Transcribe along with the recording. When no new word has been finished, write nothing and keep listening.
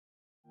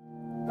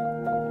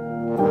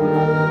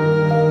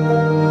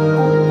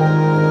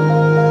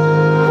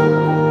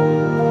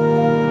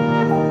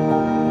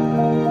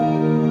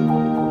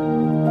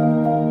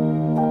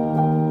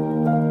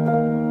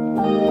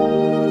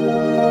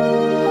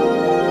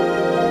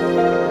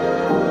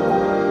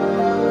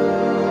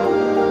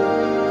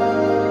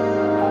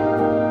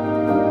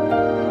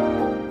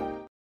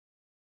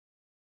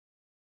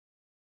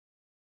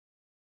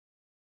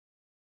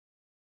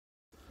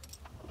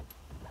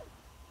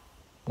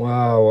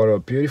Wow, what a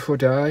beautiful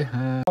day.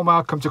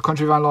 Welcome to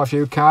Country Vanlife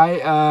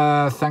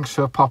UK. Thanks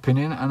for popping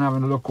in and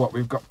having a look what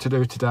we've got to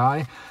do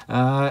today.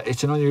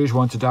 It's an unusual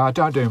one today. I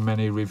don't do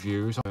many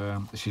reviews.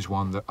 This is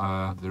one that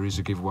there is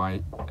a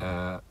giveaway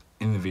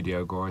in the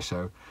video, guys,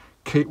 so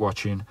keep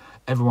watching.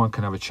 Everyone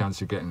can have a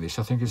chance of getting this.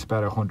 I think it's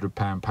about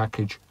 £100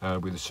 package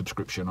with a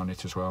subscription on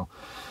it as well.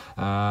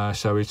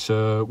 So it's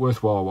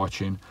worthwhile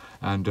watching,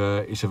 and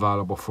it's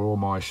available for all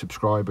my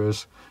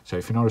subscribers. So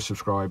if you're not a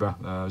subscriber,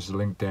 there's a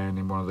link down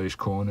in one of these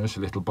corners, a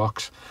little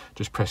box.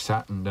 Just press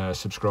that and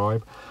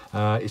subscribe.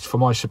 It's for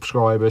my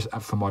subscribers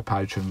and for my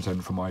patrons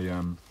and for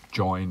my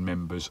join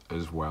members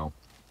as well.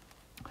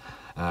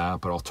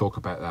 But I'll talk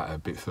about that a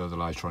bit further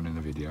later on in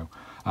the video.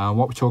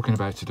 What we're talking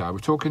about today, we're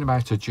talking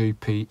about a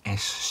GPS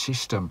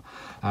system,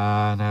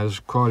 and there's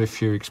quite a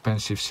few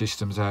expensive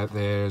systems out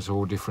there. There's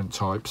all different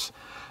types,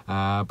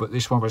 but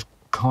this one was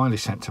kindly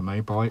sent to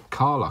me by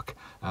Carlock.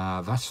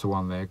 That's the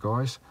one there,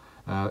 guys.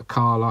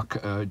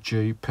 Carlock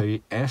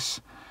GPS.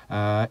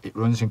 It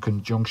runs in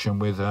conjunction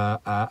with an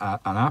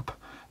app,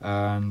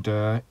 and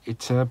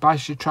it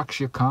basically tracks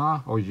your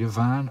car or your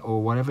van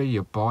or whatever,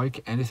 your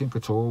bike, anything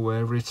at all,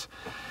 wherever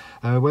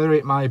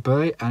it may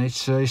be, and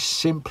it's the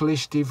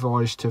simplest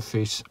device to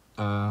fit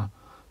that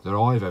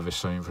I've ever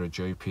seen for a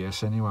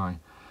GPS anyway.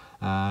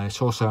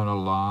 It's also an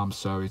alarm,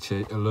 so it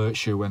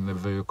alerts you when the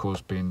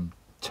vehicle's been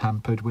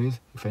tampered with.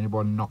 If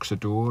anyone knocks a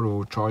door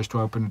or tries to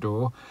open a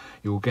door,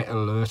 you'll get an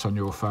alert on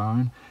your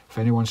phone. If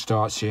anyone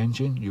starts the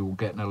engine, you'll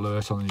get an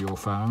alert on your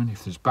phone.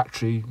 If there's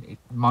battery, it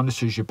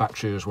monitors your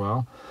battery as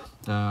well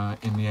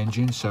in the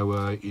engine,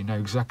 so you know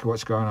exactly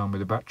what's going on with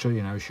the battery.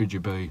 You know, should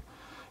you be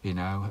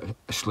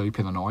asleep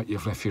in the night,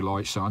 you've left your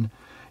lights on,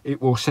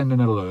 it will send an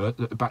alert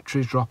that the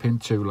battery's dropping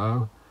too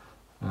low,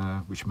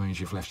 which means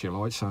you've left your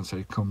lights on, so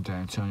you come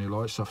down, turn your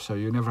lights off, so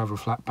you never have a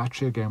flat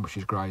battery again, which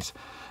is great.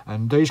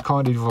 And these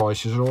kind of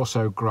devices are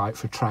also great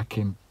for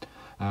tracking,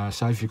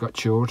 say if you've got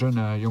children,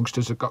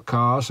 youngsters that got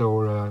cars,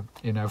 or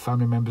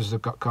family members that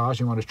have got cars,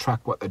 you want to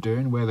track what they're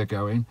doing, where they're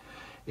going.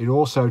 It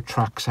also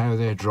tracks how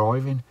they're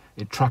driving,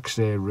 it tracks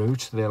their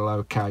route, their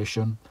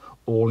location,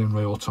 all in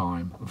real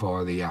time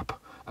via the app.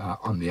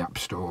 On the App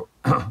Store.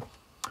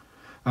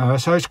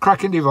 So it's a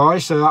cracking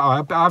device.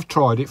 I've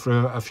tried it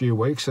for a few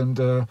weeks, and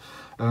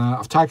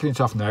I've taken it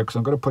off now because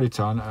I'm going to put it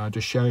on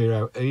to show you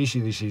how easy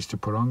this is to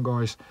put on,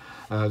 guys.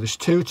 There's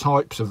two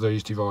types of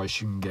these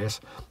devices you can get.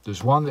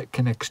 There's one that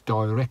connects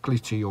directly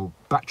to your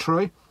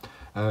battery,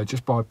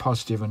 just by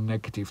positive and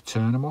negative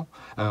terminal.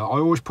 I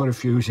always put a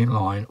fuse in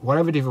line.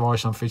 Whatever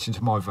device I'm fitting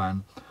to my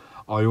van,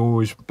 I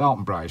always, belt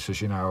and braces,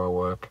 you know how I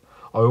work,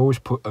 I always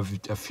put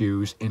a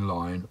fuse in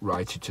line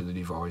rated to the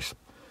device,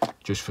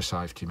 just for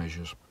safety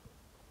measures.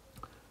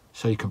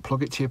 So you can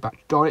plug it to your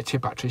battery, direct to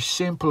your battery,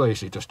 simple,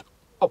 easy, just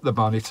up the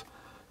bonnet.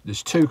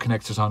 There's two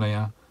connectors on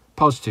here,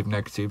 positive,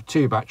 negative,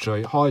 to your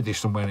battery, hide this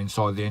somewhere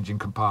inside the engine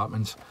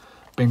compartment,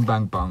 bing,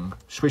 bang, bang,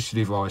 switch the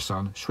device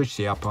on, switch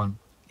the app on,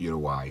 you're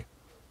away.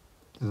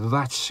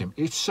 That's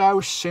simple. It's so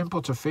simple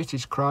to fit,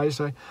 it's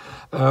crazy.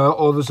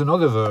 Or there's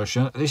another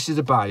version. This is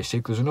the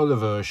basic. There's another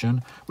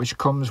version which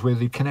comes with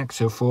the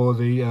connector for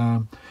the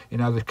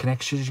the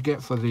connections you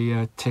get for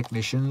the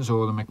technicians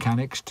or the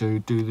mechanics to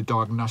do the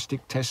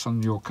diagnostic tests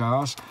on your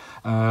cars.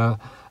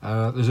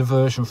 There's a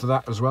version for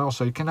that as well,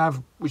 so you can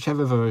have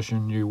whichever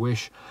version you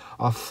wish.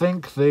 I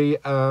think the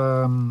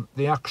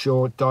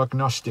actual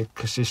diagnostic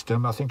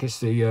system, I think it's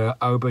the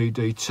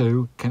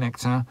OBD2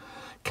 connector,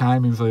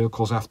 came in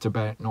vehicles after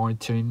about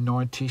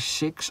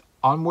 1996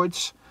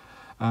 onwards.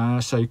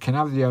 So you can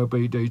have the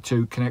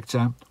OBD2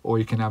 connector, or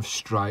you can have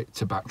straight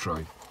to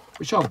battery,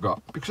 which I've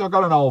got because I've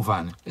got an old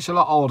van. It's a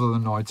lot older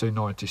than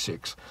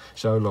 1996,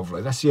 so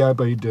lovely. That's the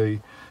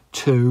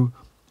OBD2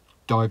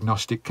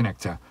 diagnostic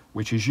connector,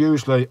 which is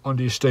usually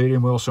under your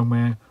steering wheel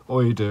somewhere.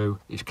 All you do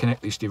is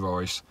connect this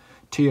device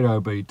to your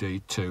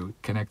OBD2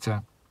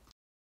 connector.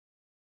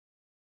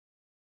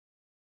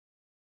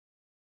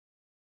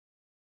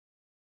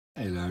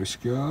 Hello,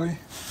 Skye,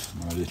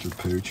 my little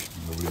pooch,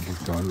 lovely little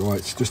guy.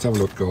 Right, just have a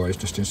look, guys,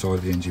 just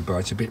inside the engine bay.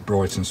 It's a bit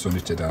bright and sunny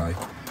today,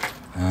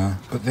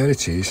 but there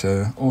it is,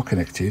 all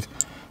connected.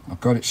 I've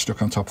got it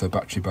stuck on top of the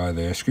battery bay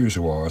there. Excuse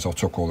the wires, I'll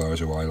tuck all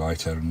those away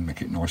later and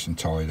make it nice and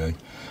tidy.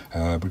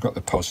 We've got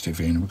the positive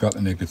in, we've got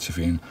the negative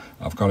in.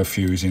 I've got a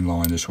fuse in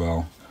line as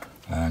well,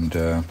 and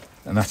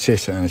that's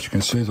it. And as you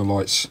can see, the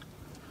lights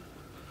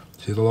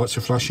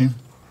are flashing.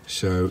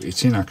 So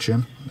it's in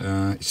action,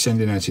 it's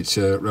sending out its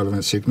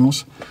relevant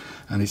signals,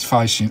 and it's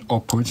facing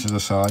upwards, as I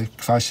say,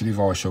 face the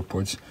device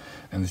upwards,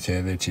 and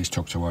there it is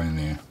tucked away in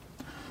there.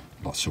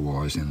 Lots of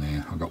wires in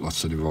there. I've got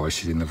lots of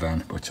devices in the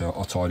van, but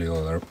I'll tidy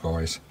all that up,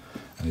 guys.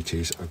 And it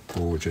is a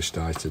gorgeous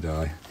day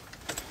today.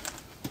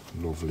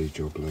 Lovely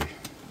jubbly.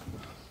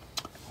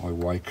 I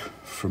wake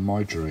from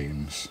my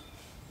dreams,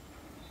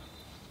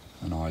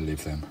 and I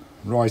live them.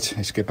 Right,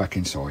 let's get back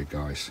inside,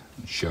 guys,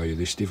 and show you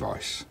this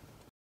device.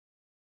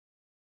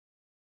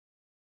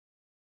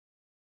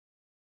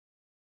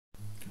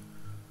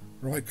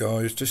 Right,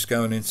 guys, just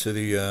going into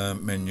the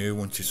menu.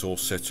 Once it's all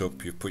set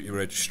up, you put your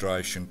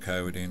registration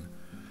code in,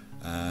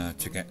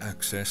 to get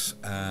access,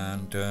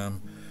 and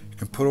you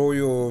can put all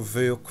your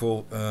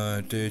vehicle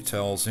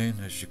details in.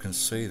 As you can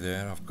see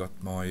there, I've got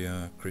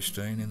my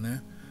Christine in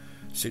there,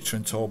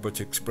 Citroen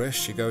Talbot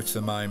Express. You go to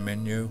the main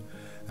menu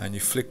and you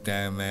flick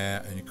down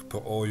there and you can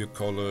put all your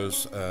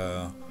colours,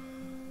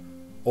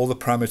 all the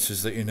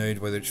parameters that you need,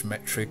 whether it's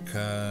metric,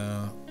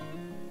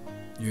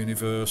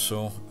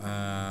 universal,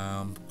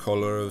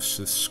 colour of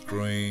the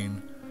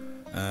screen,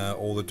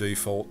 all the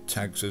default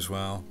tags as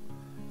well.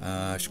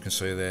 As you can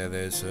see there,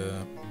 there's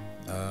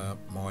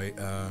my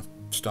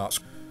start,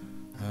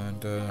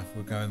 and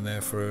we're going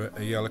there for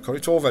a yellow colour.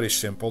 It's all very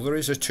simple. There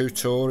is a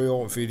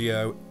tutorial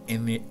video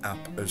in the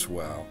app as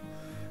well,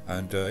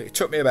 and it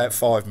took me about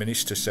 5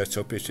 minutes to set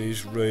up. It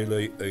is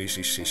really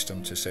easy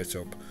system to set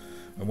up,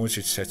 and once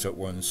it's set up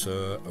once,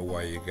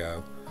 away you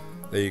go.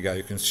 There you go.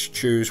 You can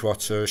choose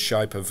what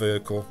shape of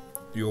vehicle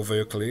your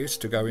vehicle is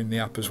to go in the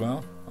app as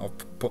well.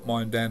 I've put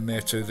mine down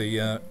there to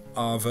the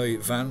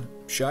RV van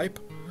shape,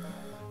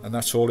 and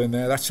that's all in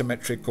there. That's a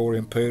metric or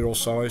imperial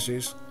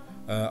sizes.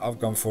 I've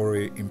gone for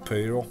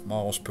imperial,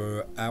 miles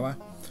per hour,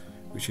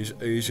 which is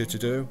easier to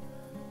do,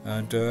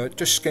 and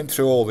just skim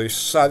through all this.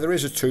 So there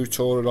is a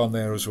tutorial on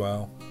there as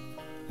well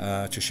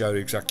to show you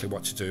exactly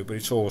what to do, but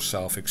it's all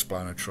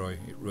self-explanatory.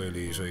 It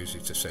really is easy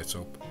to set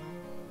up.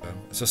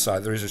 As I say,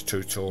 there is a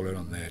tutorial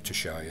on there to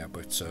show you,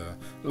 but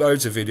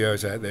loads of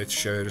videos out there to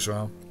show you as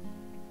well.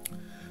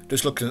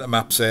 Just looking at the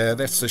maps there,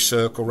 that's the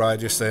circle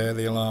radius there,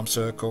 the alarm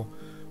circle,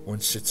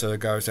 once it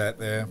goes out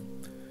there.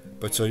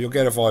 But you'll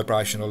get a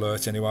vibration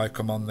alert anyway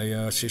come on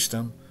the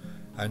system,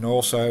 and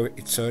also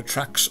it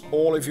tracks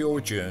all of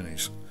your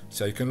journeys,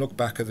 so you can look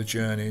back at the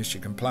journeys, you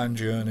can plan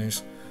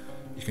journeys,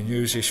 you can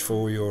use this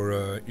for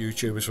your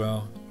YouTube as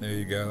well. There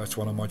you go, that's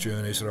one of my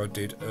journeys that I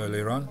did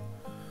earlier on.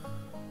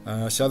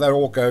 So that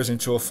all goes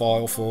into a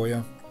file for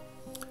you.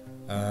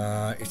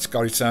 It's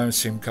got its own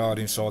SIM card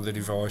inside the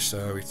device,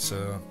 so it's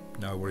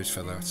no worries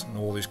for that, and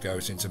all this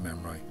goes into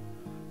memory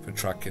for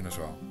tracking as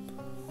well.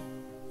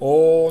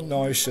 All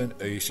nice and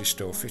easy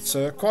stuff. It's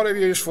quite a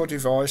useful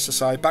device, to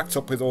say, backed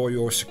up with all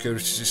your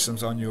security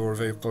systems on your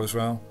vehicle as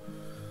well,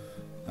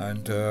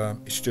 and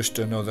it's just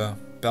another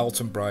belt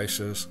and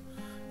braces.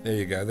 There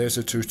you go, there's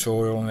a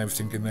tutorial and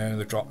everything in there in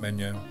the drop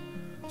menu,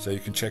 so you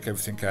can check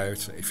everything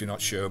out if you're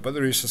not sure. But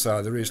there is, to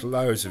say, there is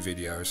loads of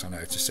videos on how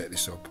to set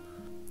this up.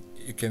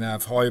 You can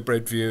have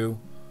hybrid view,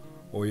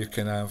 or you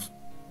can have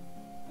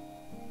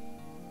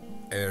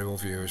aerial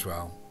view as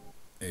well.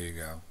 There you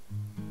go.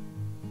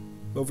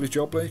 Lovely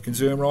jubbly, you can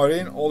zoom right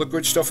in, all the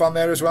good stuff on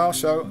there as well,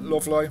 so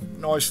lovely,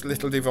 nice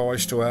little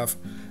device to have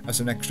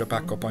as an extra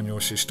backup on your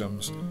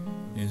systems.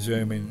 You can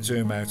zoom in,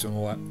 zoom out and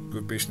all that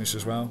good business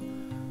as well.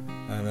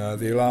 And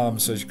the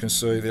alarms, as you can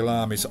see, the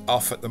alarm is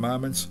off at the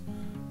moment,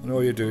 and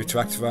all you do to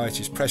activate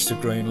is press the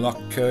green lock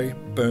key,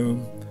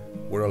 boom,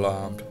 we're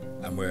alarmed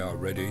and we are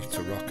ready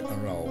to rock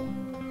and roll.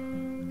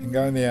 You can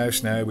go in the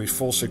house now with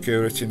full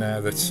security now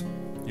that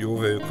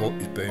your vehicle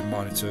is being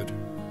monitored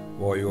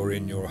while you're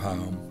in your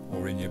home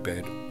or in your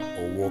bed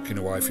or walking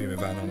away from your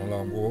van on a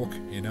long walk.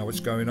 You know what's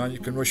going on, you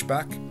can rush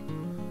back.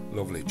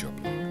 Lovely job.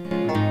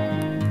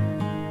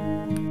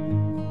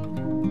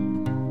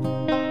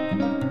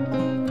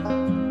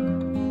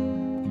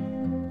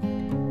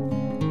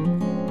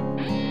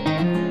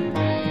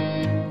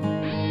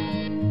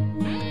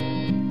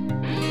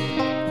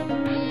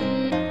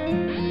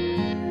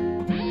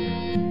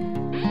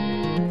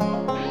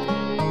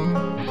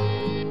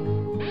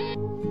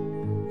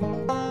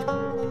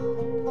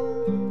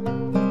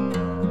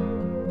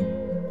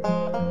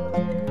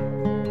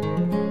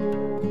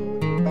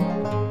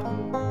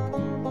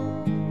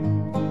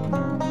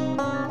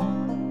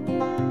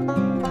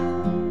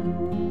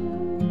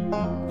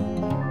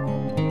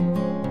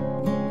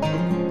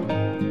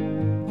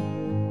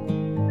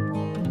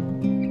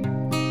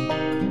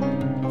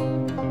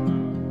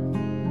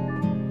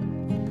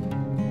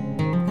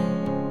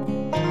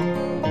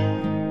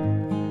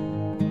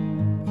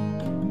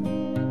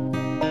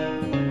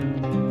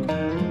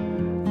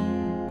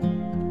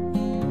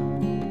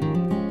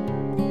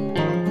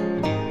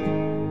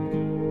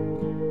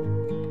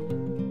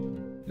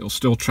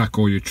 Still track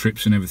all your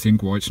trips and everything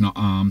while it's not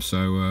armed,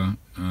 so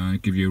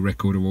give you a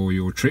record of all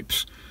your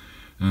trips.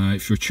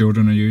 If your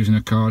children are using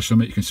a car or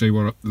something, you can see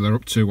what they're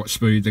up to, what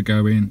speed they're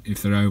going,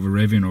 if they're over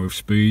revving or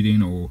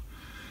speeding or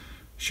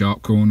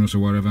sharp corners or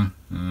whatever.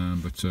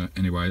 But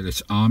anyway,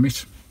 let's arm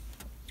it.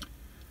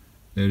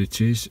 There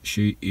it is,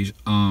 she is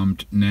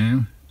armed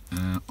now.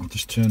 I'll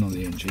just turn on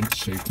the engine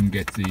so you can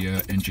get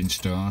the engine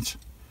start.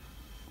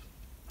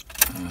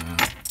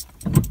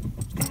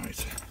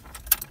 Right.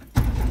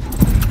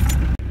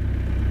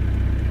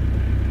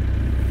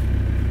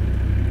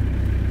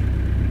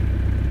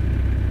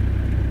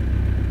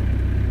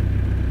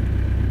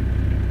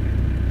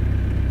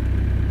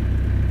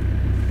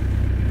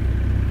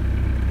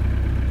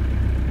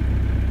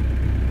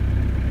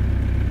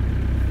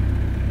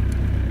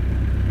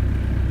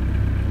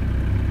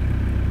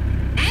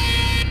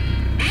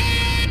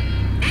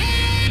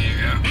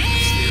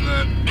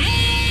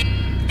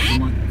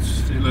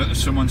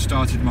 one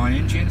started my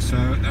engine, so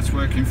that's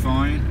working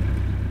fine.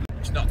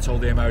 It's not till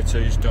the MOT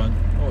is done.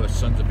 Oh, the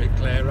sun's a bit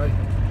clearer.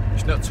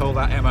 It's not till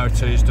that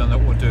MOT is done that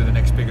we'll do the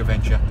next big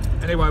adventure.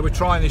 Anyway, we're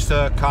trying this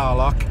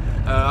Carlock.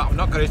 I've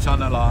not got it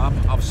on alarm,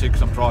 obviously,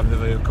 because I'm driving the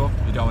vehicle.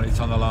 You don't want it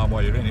on alarm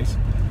while you're in it.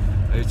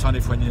 It's on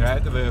it when you're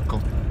out the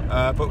vehicle.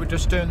 But we're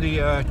just doing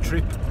the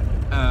trip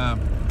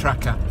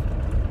tracker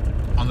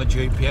on the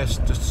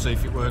GPS just to see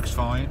if it works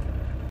fine.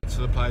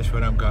 To the place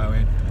where I'm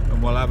going,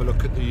 and we'll have a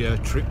look at the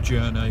trip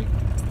journey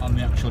on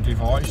the actual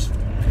device.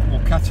 We'll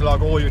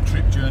catalogue all your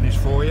trip journeys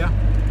for you,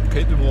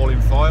 keep them all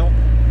in file,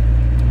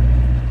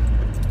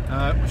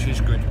 which is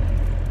good.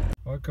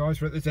 Alright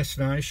guys, we're at the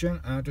destination.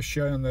 I'll just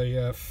show you on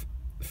the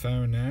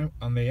phone now,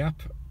 on the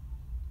app.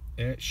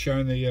 It's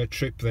showing the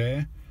trip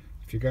there.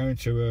 If you go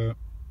into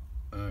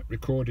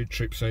recorded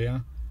trips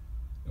here,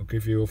 it'll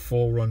give you a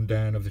full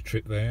rundown of the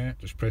trip there.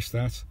 Just press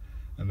that,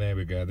 and there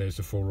we go, there's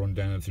the full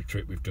rundown of the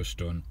trip we've just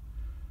done.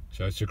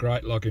 So it's a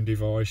great logging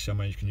device. I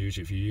mean, you can use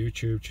it for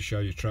YouTube to show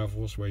your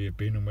travels, where you've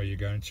been and where you're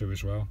going to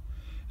as well.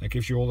 And it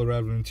gives you all the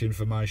relevant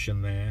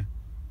information there.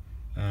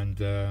 And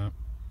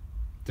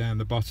down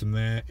the bottom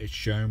there, it's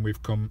shown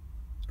we've come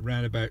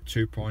around about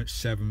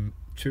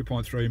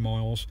 2.3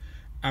 miles,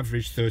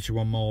 average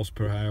 31 miles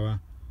per hour.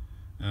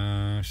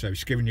 So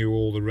it's giving you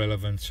all the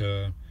relevant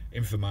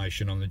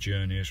information on the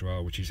journey as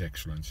well, which is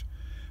excellent.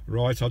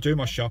 Right, I'll do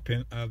my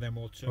shopping, then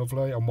we'll...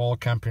 Lovely, I'm while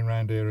camping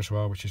around here as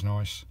well, which is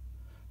nice.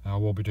 I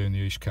will be doing the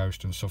East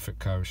Coast and Suffolk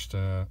Coast,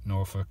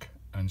 Norfolk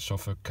and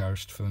Suffolk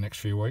Coast for the next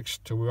few weeks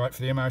till we wait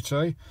for the MOT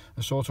and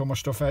sort all my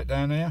stuff out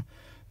down here.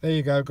 There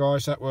you go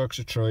guys, that works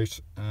a treat.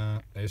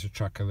 There's a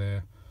tracker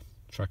there,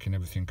 tracking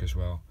everything as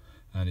well.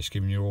 And it's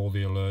giving you all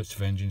the alerts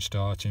of engine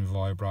starting,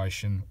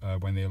 vibration,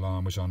 when the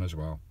alarm was on as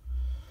well.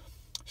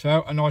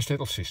 So, a nice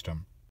little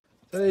system.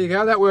 There you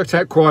go, that worked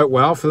out quite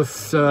well. For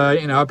the,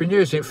 you know, I've been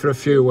using it for a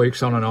few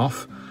weeks on and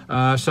off.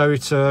 So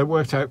it's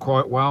worked out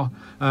quite well.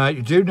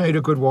 You do need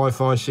a good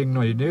Wi-Fi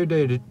signal, you do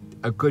need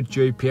a good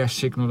GPS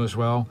signal as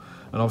well,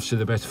 and obviously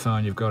the better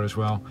phone you've got as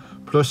well,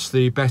 plus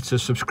the better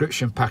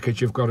subscription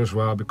package you've got as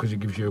well, because it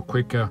gives you a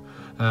quicker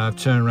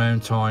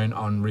turnaround time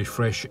on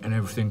refresh and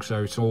everything,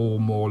 so it's all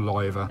more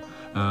liver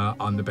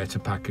on the better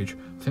package.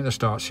 I think they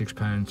start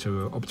 £6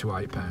 to up to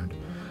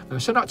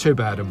 £8, so not too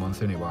bad a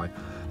month anyway.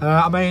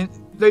 I mean,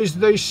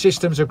 these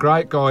systems are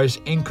great guys,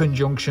 in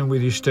conjunction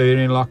with your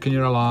steering lock and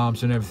your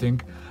alarms and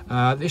everything.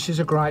 This is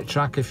a great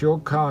track. If your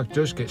car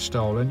does get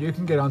stolen, you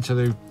can get onto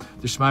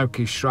the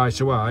smoky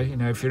straight away. You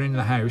know, if you're in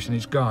the house and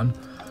it's gone,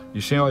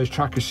 you see all this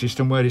tracker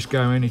system where it's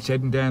going, it's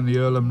heading down the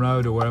Earlham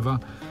Road or wherever.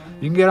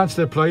 You can get onto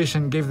the police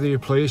and give the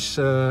police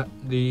the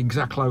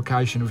exact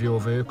location of your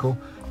vehicle.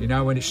 You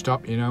know when it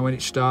stopped, you know when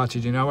it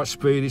started, you know what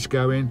speed it's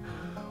going.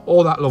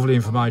 All that lovely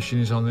information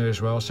is on there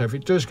as well. So if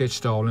it does get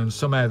stolen,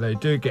 somehow they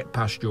do get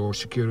past your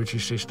security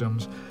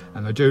systems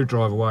and they do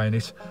drive away in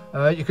it,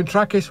 you can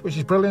track it, which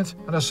is brilliant.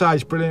 And I say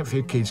it's brilliant for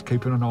your kids,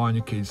 keeping an eye on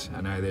your kids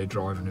and how they're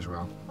driving as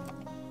well.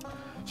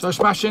 So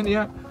smashing,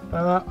 yeah.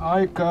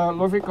 I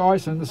love it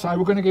guys, and say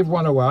we're going to give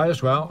one away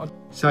as well.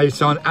 Say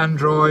it's on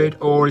Android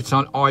or it's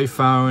on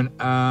iPhone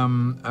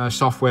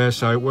software,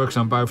 so it works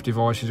on both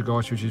devices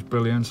guys, which is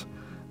brilliant.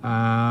 Where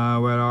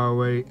are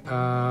we?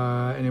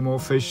 Any more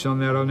fish on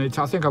there?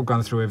 I think I've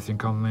gone through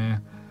everything on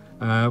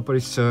there, but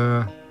it's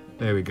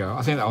there we go.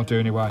 I think that'll do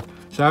anyway.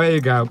 So there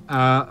you go.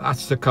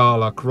 That's the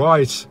Carlock.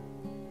 Right,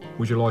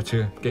 would you like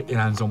to get your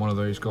hands on one of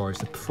these guys,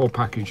 the full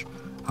package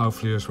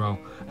hopefully as well?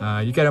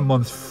 You get a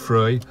month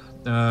free.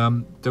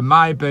 There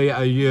may be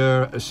a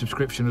year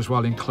subscription as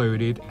well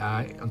included,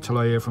 until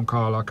I hear from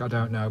Carlock, I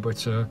don't know,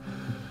 but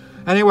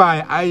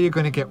anyway, how are you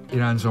going to get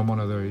your hands on one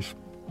of these?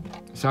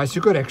 So it's a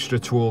good extra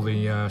to all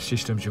the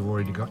systems you've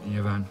already got in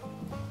your van.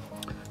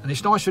 And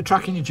it's nice for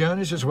tracking your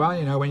journeys as well.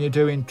 You know, when you're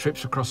doing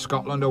trips across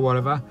Scotland or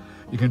whatever,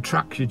 you can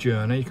track your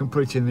journey. You can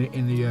put it in the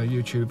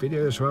YouTube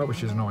video as well,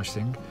 which is a nice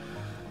thing.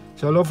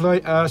 So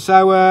lovely.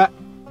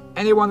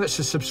 Anyone that's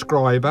a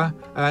subscriber,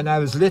 now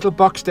there's a little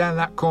box down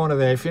that corner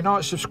there. If you're not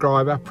a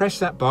subscriber, press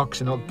that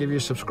box and it'll give you a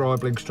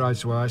subscribe link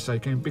straight away, so you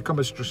can become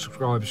a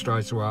subscriber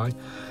straight away.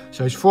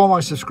 So it's for my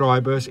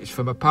subscribers, it's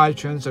for my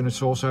patrons, and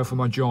it's also for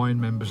my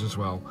join members as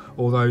well.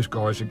 All those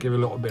guys that give a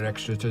little bit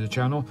extra to the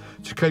channel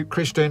to keep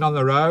Christine on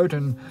the road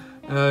and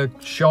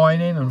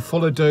shining and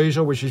full of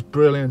diesel, which is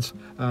brilliant.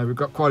 We've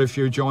got quite a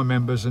few join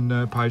members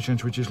and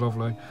patrons, which is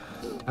lovely.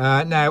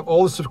 Now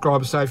all the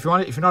subscribers, so if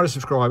you're not a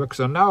subscriber, because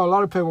I know a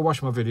lot of people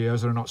watch my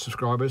videos that are not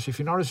subscribers, if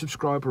you're not a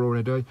subscriber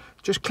already,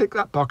 just click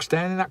that box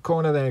down in that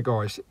corner there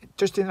guys,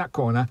 just in that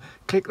corner,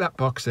 click that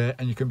box there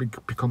and you can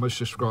become a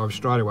subscriber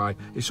straight away.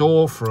 It's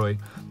all free.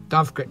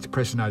 Don't forget to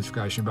press the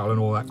notification bell and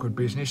all that good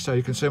business, so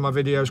you can see my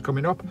videos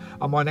coming up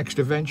on my next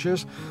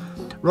adventures.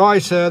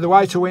 Right, the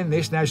way to win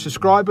this, now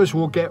subscribers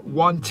will get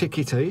 1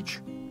 ticket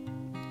each,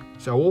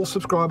 so all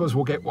subscribers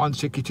will get 1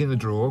 ticket in the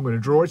draw. I'm going to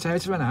draw it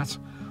out of an hat.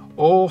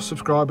 All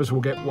subscribers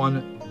will get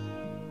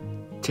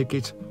 1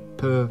 ticket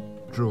per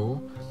draw.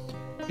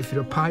 If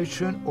you're a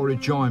patron or a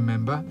join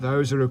member,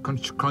 those that are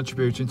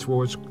contributing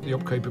towards the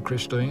upkeep of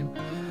Christine,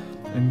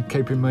 and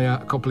keeping me a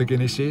couple of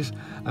Guinnesses.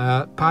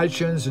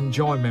 Patrons and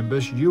join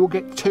members, you will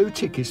get 2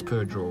 tickets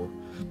per draw.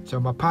 So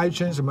my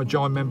patrons and my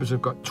join members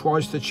have got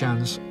twice the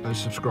chance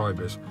as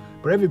subscribers,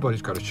 but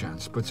everybody's got a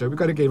chance. But so we've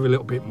got to give a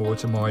little bit more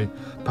to my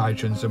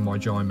patrons and my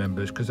join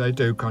members, because they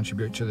do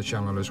contribute to the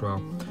channel as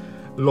well.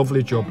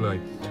 Lovely job, Lee.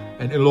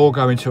 And it'll all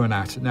go into an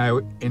hat.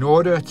 Now, in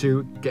order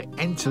to get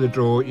into the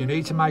draw, you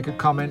need to make a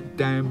comment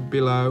down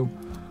below,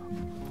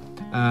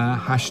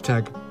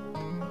 hashtag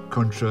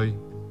country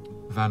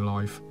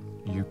Vanlife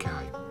UK.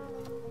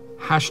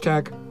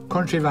 Hashtag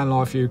country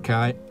Vanlife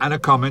UK, and a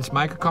comment.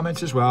 Make a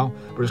comment as well,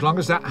 but as long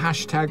as that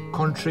hashtag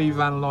country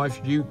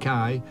Vanlife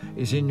UK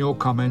is in your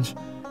comment,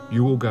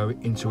 you will go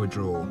into a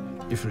draw.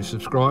 If you're a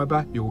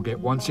subscriber, you will get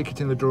 1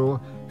 ticket in the draw.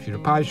 If you're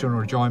a patron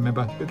or a join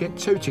member, you'll get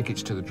 2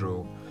 tickets to the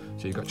draw.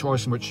 So you've got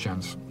twice as much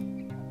chance.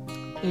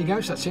 There you go,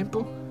 it's that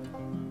simple.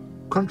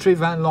 Country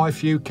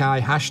Vanlife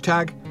UK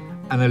hashtag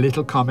and a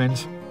little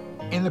comment.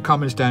 In the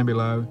comments down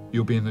below,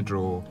 you'll be in the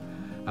draw.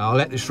 I'll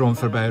let this run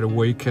for about a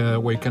week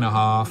and a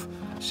half,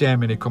 see how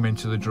many come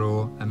into the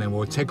draw, and then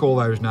we'll take all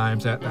those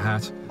names out the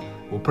hat.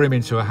 We'll put them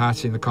into a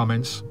hat in the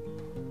comments,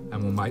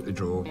 and we'll make the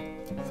draw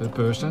for the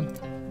person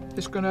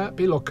that's going to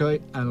be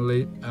lucky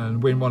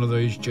and win one of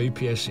these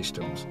GPS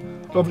systems.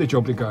 Lovely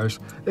jubbly guys.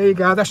 There you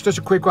go, that's just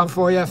a quick one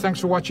for you.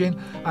 Thanks for watching,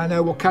 and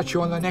we'll catch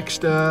you on the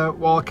next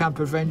wild camp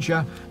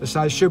adventure. As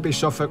I say, it should be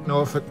Suffolk,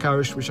 Norfolk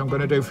coast, which I'm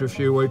going to do for a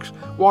few weeks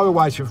while we're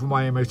waiting for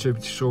my MO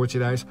to sort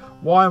it out.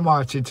 While I'm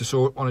waiting to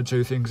sort 1 or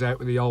 2 things out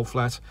with the old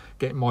flat,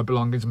 getting my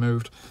belongings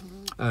moved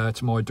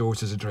to my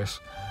daughter's address.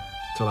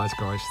 Till later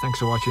guys, thanks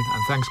for watching,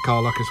 and thanks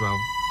Carlock as well.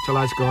 Till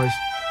later guys,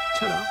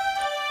 ta-da.